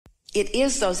It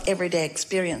is those everyday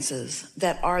experiences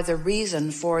that are the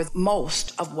reason for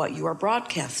most of what you are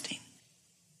broadcasting.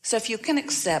 So if you can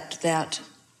accept that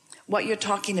what you're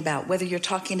talking about, whether you're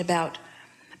talking about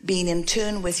being in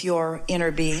tune with your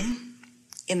inner being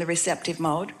in the receptive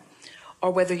mode,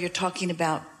 or whether you're talking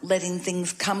about letting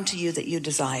things come to you that you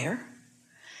desire,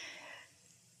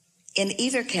 in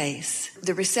either case,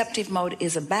 the receptive mode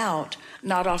is about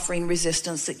not offering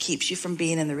resistance that keeps you from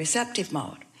being in the receptive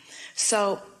mode.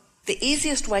 So the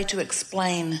easiest way to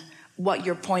explain what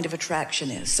your point of attraction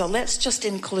is. So let's just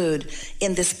include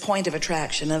in this point of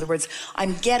attraction. In other words,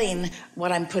 I'm getting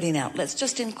what I'm putting out. Let's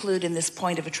just include in this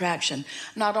point of attraction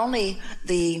not only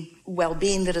the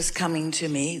well-being that is coming to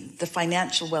me, the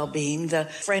financial well-being, the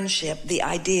friendship, the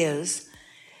ideas.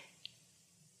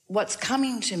 What's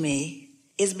coming to me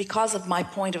is because of my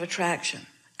point of attraction.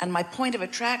 And my point of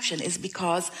attraction is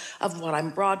because of what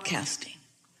I'm broadcasting.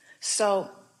 So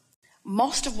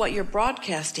most of what you're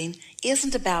broadcasting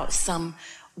isn't about some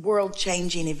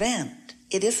world-changing event.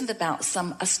 It isn't about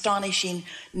some astonishing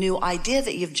new idea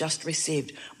that you've just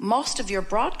received. Most of your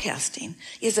broadcasting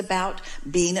is about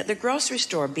being at the grocery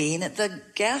store, being at the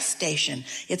gas station.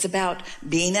 It's about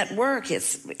being at work.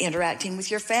 It's interacting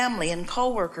with your family and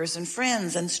coworkers and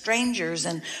friends and strangers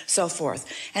and so forth.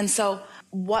 And so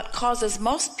what causes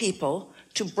most people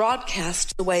to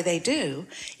broadcast the way they do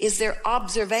is their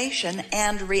observation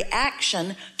and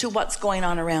reaction to what's going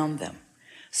on around them.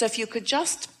 So if you could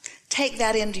just take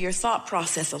that into your thought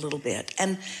process a little bit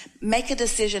and make a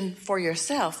decision for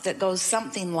yourself that goes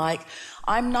something like,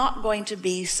 I'm not going to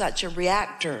be such a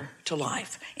reactor to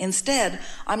life. Instead,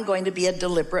 I'm going to be a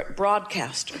deliberate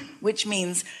broadcaster, which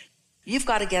means you've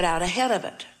got to get out ahead of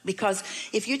it. Because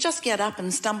if you just get up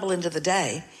and stumble into the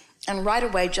day and right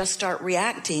away just start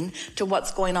reacting to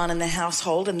what's going on in the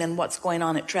household, and then what's going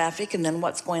on at traffic, and then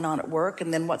what's going on at work,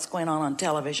 and then what's going on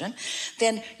television,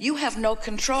 then you have no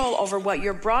control over what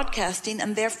you're broadcasting,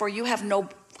 and therefore you have no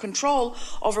control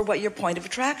over what your point of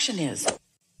attraction is.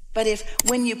 But if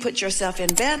when you put yourself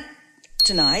in bed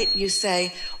tonight, you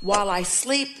say, while I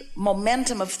sleep,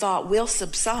 momentum of thought will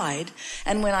subside,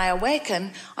 and when I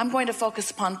awaken, I'm going to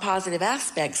focus upon positive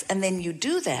aspects, and then you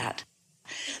do that,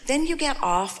 then you get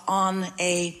off on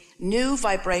a new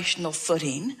vibrational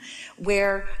footing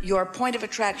where your point of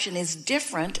attraction is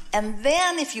different. And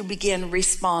then if you begin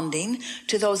responding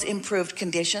to those improved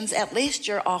conditions, at least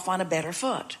you're off on a better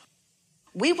foot.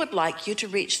 We would like you to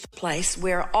reach the place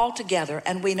where altogether,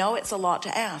 and we know it's a lot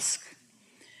to ask,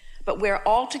 but where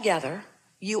altogether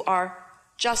you are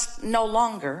just no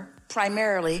longer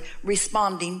primarily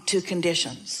responding to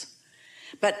conditions.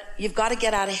 But you've got to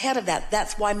get out ahead of that.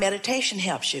 That's why meditation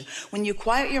helps you. When you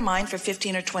quiet your mind for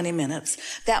 15 or 20 minutes,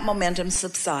 that momentum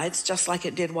subsides just like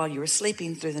it did while you were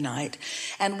sleeping through the night.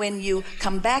 And when you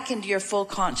come back into your full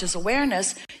conscious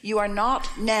awareness, you are not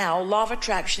now, law of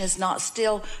attraction is not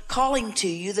still calling to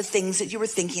you the things that you were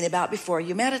thinking about before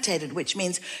you meditated, which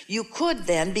means you could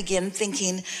then begin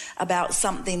thinking about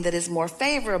something that is more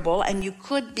favorable, and you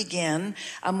could begin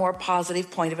a more positive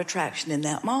point of attraction in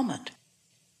that moment.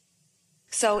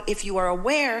 So if you are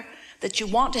aware that you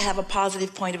want to have a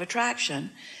positive point of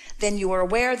attraction, then you are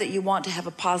aware that you want to have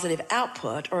a positive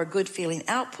output or a good feeling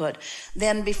output,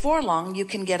 then before long you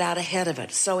can get out ahead of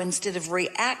it. So instead of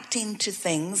reacting to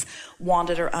things,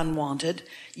 wanted or unwanted,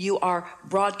 you are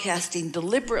broadcasting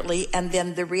deliberately, and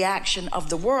then the reaction of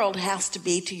the world has to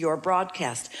be to your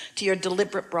broadcast, to your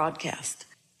deliberate broadcast.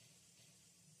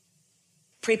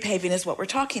 Pre-paving is what we're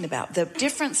talking about. The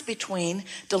difference between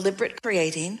deliberate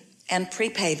creating and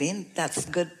pre-paving, that's a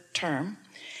good term,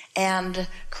 and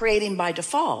creating by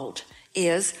default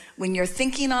is when you're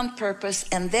thinking on purpose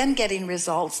and then getting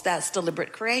results, that's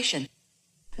deliberate creation.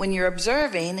 When you're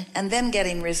observing and then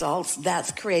getting results,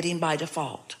 that's creating by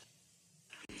default.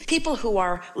 People who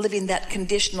are living that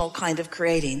conditional kind of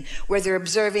creating, where they're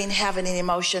observing, having an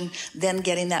emotion, then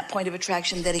getting that point of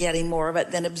attraction, then getting more of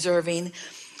it, then observing,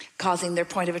 causing their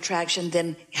point of attraction,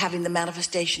 then having the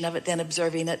manifestation of it, then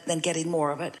observing it, then getting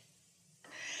more of it.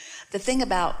 The thing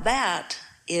about that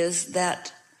is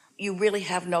that you really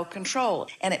have no control,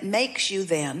 and it makes you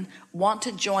then want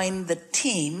to join the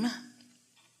team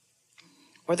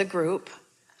or the group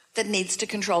that needs to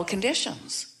control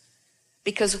conditions.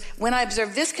 Because when I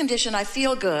observe this condition, I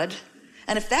feel good,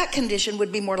 and if that condition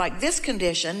would be more like this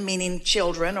condition, meaning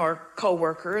children or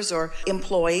coworkers or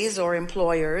employees or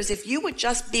employers, if you would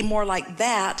just be more like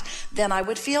that, then I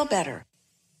would feel better.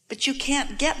 But you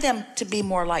can't get them to be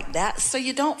more like that, so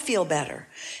you don't feel better.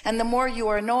 And the more you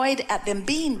are annoyed at them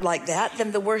being like that,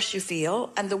 then the worse you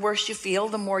feel. And the worse you feel,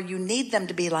 the more you need them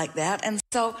to be like that. And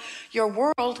so your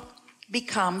world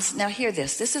becomes, now hear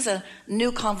this, this is a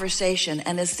new conversation,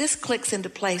 and as this clicks into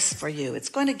place for you, it's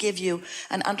going to give you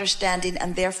an understanding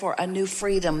and therefore a new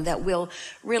freedom that will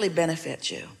really benefit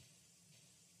you.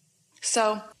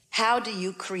 So, how do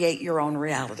you create your own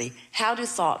reality? How do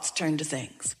thoughts turn to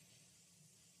things?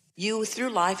 You, through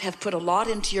life, have put a lot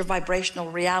into your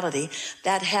vibrational reality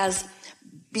that has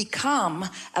become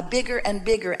a bigger and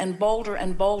bigger and bolder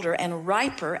and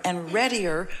riper and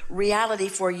readier reality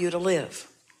for you to live.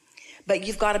 But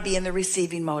you've got to be in the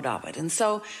receiving mode of it. And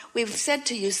so we've said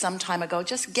to you some time ago,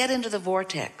 just get into the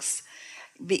vortex.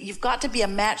 You've got to be a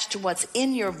match to what's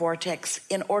in your vortex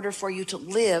in order for you to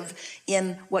live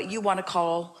in what you want to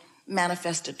call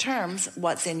manifested terms,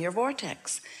 what's in your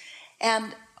vortex.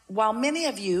 And while many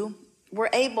of you were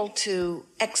able to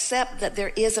accept that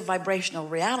there is a vibrational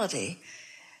reality,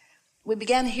 we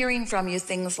began hearing from you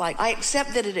things like, I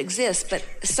accept that it exists, but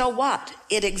so what?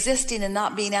 It existing and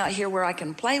not being out here where I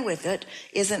can play with it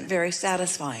isn't very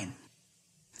satisfying.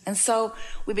 And so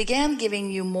we began giving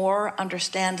you more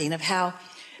understanding of how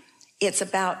it's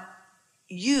about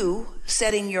you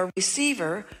setting your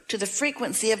receiver to the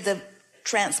frequency of the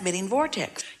transmitting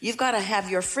vortex. You've got to have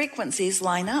your frequencies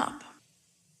line up,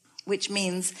 which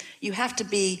means you have to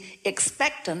be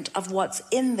expectant of what's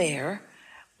in there,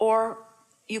 or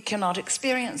you cannot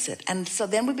experience it. And so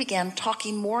then we began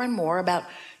talking more and more about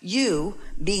you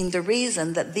being the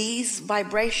reason that these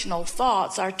vibrational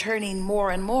thoughts are turning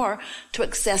more and more to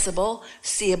accessible,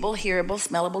 seeable, hearable,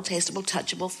 smellable, tasteable,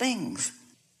 touchable things.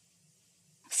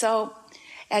 So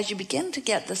as you begin to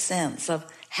get the sense of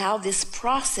how this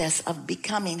process of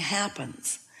becoming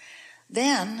happens,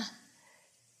 then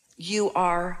you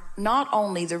are not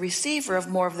only the receiver of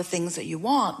more of the things that you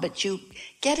want, but you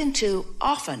get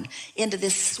often into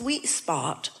this sweet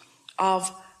spot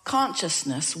of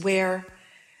consciousness where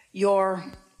you're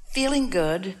feeling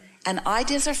good and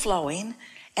ideas are flowing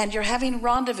and you're having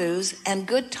rendezvous and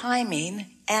good timing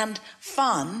and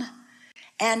fun,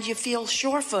 and you feel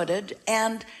sure-footed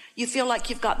and you feel like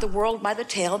you've got the world by the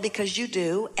tail, because you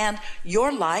do, and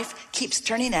your life keeps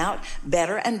turning out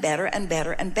better and better and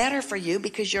better and better for you,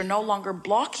 because you're no longer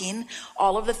blocking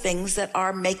all of the things that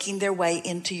are making their way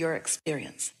into your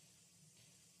experience.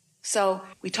 So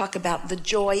we talk about the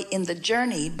joy in the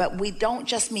journey, but we don't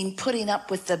just mean putting up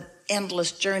with the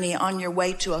endless journey on your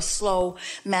way to a slow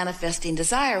manifesting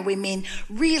desire. We mean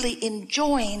really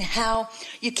enjoying how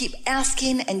you keep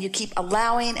asking and you keep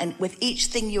allowing, and with each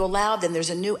thing you allow, then there's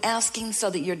a new asking, so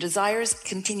that your desires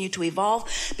continue to evolve,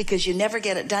 because you never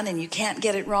get it done and you can't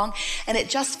get it wrong. And it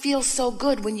just feels so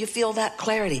good when you feel that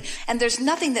clarity. And there's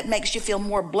nothing that makes you feel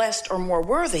more blessed or more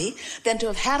worthy than to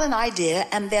have had an idea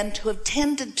and then to have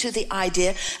tended to the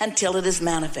idea until it is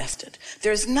manifested.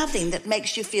 There's nothing that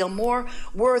makes you feel more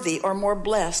worthy or more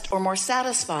blessed or more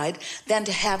satisfied than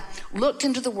to have looked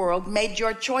into the world, made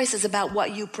your choices about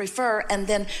what you prefer, and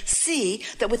then see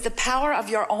that with the power of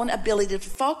your own ability to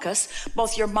focus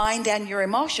both your mind and your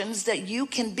emotions, that you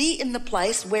can be in the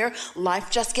place where life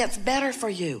just gets better for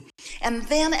you. And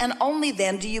then and only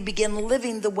then do you begin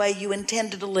living the way you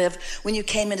intended to live when you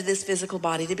came into this physical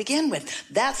body to begin with.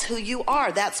 That's who you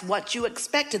are. That's what you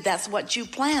expected. That's what you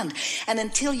planned. And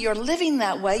until you're living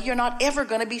that way, you're not ever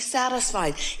going to be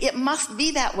satisfied. It must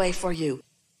be that way for you.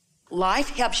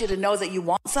 Life helps you to know that you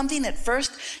want something. At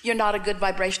first, you're not a good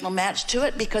vibrational match to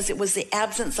it, because it was the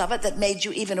absence of it that made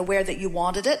you even aware that you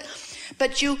wanted it.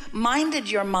 But you minded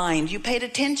your mind. You paid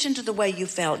attention to the way you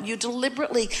felt. You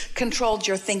deliberately controlled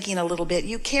your thinking a little bit.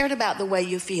 You cared about the way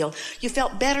you feel. You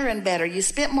felt better and better. You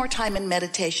spent more time in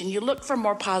meditation. You looked for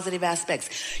more positive aspects.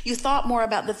 You thought more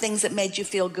about the things that made you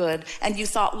feel good, and you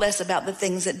thought less about the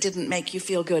things that didn't make you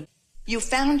feel good. You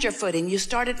found your footing, you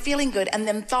started feeling good, and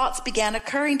then thoughts began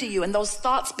occurring to you, and those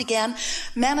thoughts began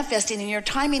manifesting, and your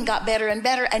timing got better and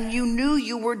better, and you knew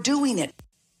you were doing it.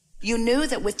 You knew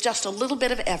that with just a little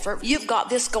bit of effort, you've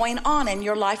got this going on, and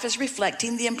your life is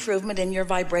reflecting the improvement in your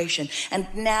vibration, and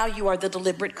now you are the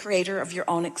deliberate creator of your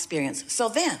own experience. So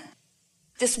then,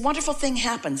 this wonderful thing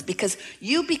happens, because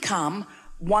you become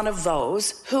one of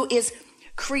those who is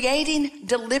creating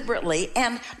deliberately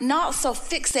and not so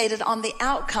fixated on the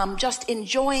outcome, just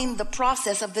enjoying the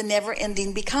process of the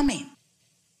never-ending becoming.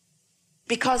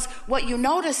 Because what you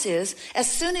notice is, as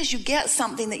soon as you get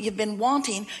something that you've been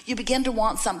wanting, you begin to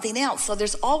want something else. So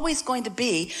there's always going to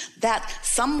be that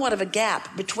somewhat of a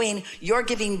gap between your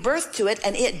giving birth to it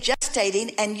and it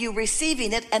gestating and you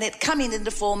receiving it and it coming into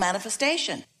full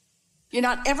manifestation. You're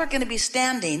not ever going to be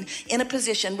standing in a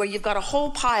position where you've got a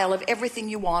whole pile of everything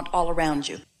you want all around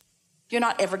you. You're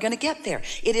not ever going to get there.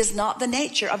 It is not the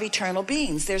nature of eternal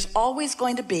beings. There's always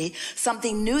going to be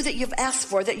something new that you've asked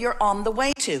for that you're on the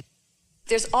way to.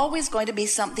 There's always going to be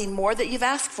something more that you've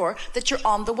asked for that you're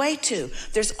on the way to.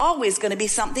 There's always going to be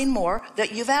something more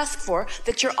that you've asked for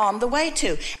that you're on the way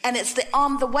to. And it's the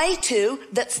on the way to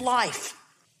that's life.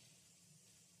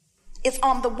 It's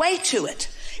on the way to it.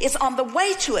 It's on the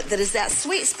way to it that is that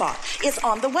sweet spot. It's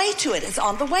on the way to it. It's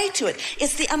on the way to it.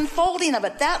 It's the unfolding of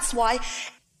it. That's why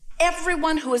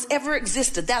everyone who has ever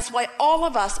existed, that's why all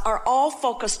of us are all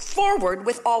focused forward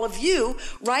with all of you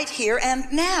right here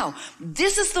and now.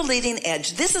 This is the leading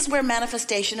edge. This is where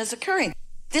manifestation is occurring.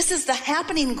 This is the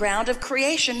happening ground of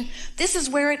creation. This is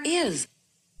where it is.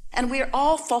 And we're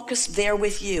all focused there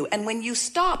with you. And when you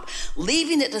stop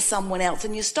leaving it to someone else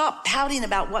and you stop pouting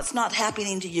about what's not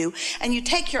happening to you and you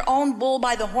take your own bull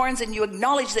by the horns and you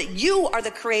acknowledge that you are the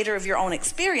creator of your own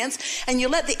experience and you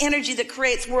let the energy that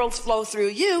creates worlds flow through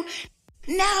you,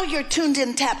 now you're tuned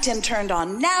in, tapped in, turned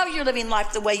on. Now you're living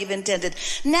life the way you've intended.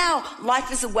 Now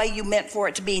life is the way you meant for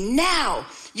it to be. Now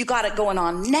you got it going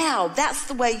on. Now that's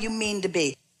the way you mean to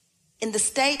be. In the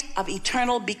state of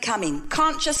eternal becoming,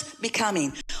 conscious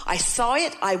becoming. I saw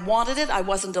it, I wanted it, I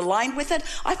wasn't aligned with it,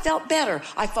 I felt better,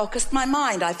 I focused my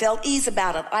mind, I felt ease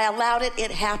about it, I allowed it,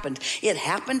 it happened. It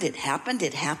happened, it happened,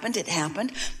 it happened, it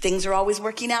happened. Things are always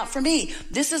working out for me.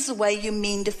 This is the way you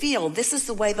mean to feel. This is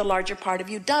the way the larger part of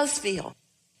you does feel.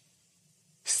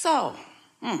 So,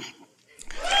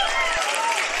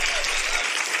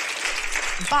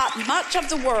 But much of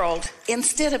the world,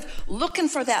 instead of looking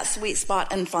for that sweet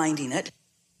spot and finding it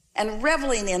and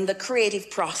reveling in the creative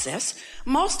process,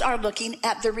 most are looking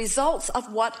at the results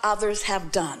of what others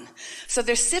have done. So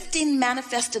they're sifting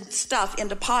manifested stuff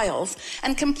into piles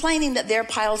and complaining that their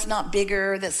pile's not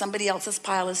bigger, that somebody else's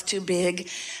pile is too big,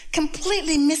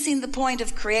 completely missing the point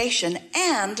of creation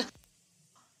and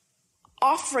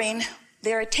offering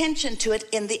their attention to it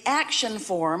in the action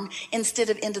form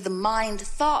instead of into the mind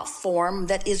thought form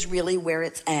that is really where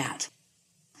it's at.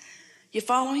 You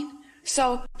following?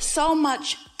 So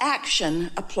much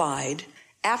action applied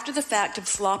after the fact of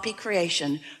sloppy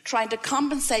creation, trying to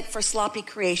compensate for sloppy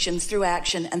creation through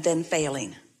action and then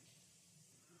failing.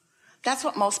 That's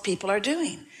what most people are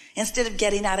doing instead of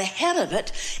getting out ahead of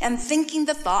it and thinking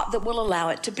the thought that will allow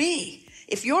it to be.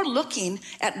 If you're looking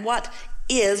at what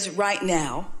is right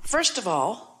now, first of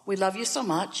all, we love you so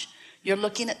much, you're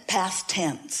looking at past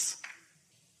tense.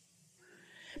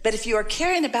 But if you are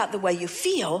caring about the way you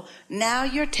feel, now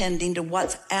you're tending to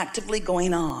what's actively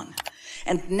going on.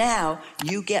 And now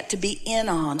you get to be in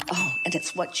on, and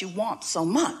it's what you want so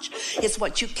much. It's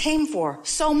what you came for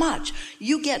so much.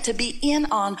 You get to be in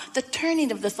on the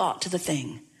turning of the thought to the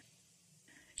thing.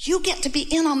 You get to be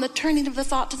in on the turning of the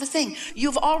thought to the thing.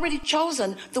 You've already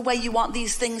chosen the way you want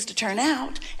these things to turn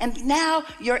out. And now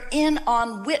you're in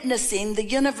on witnessing the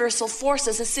universal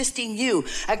forces assisting you,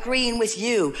 agreeing with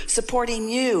you, supporting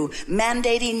you,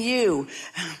 mandating you,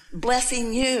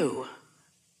 blessing you.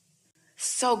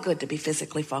 So good to be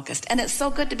physically focused. And it's so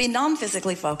good to be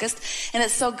non-physically focused. And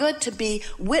it's so good to be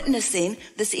witnessing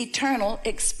this eternal,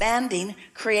 expanding,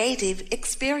 creative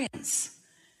experience.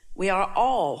 We are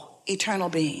all eternal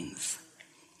beings.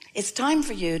 It's time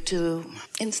for you to,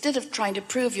 instead of trying to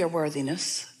prove your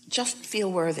worthiness, just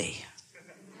feel worthy.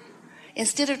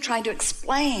 Instead of trying to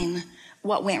explain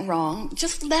what went wrong,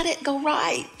 just let it go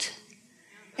right.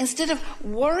 Instead of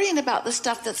worrying about the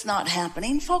stuff that's not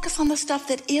happening, focus on the stuff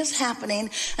that is happening,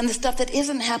 and the stuff that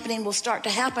isn't happening will start to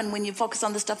happen when you focus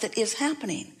on the stuff that is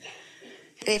happening.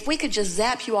 If we could just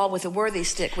zap you all with a worthy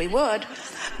stick, we would.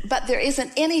 But there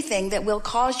isn't anything that will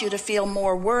cause you to feel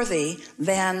more worthy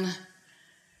than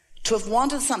to have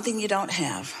wanted something you don't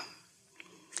have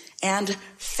and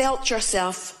felt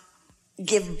yourself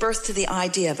give birth to the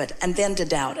idea of it and then to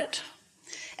doubt it.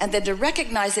 And then to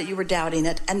recognize that you were doubting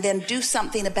it and then do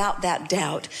something about that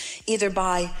doubt, either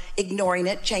by ignoring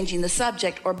it, changing the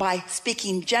subject, or by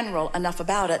speaking general enough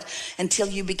about it until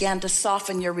you began to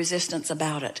soften your resistance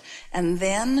about it. And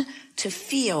then to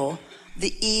feel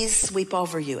the ease sweep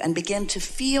over you and begin to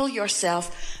feel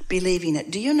yourself believing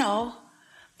it. Do you know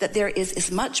that there is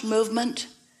as much movement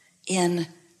in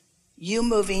you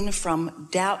moving from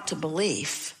doubt to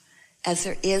belief as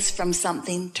there is from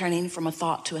something turning from a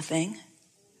thought to a thing?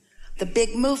 The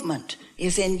big movement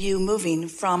is in you moving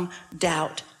from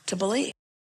doubt to belief.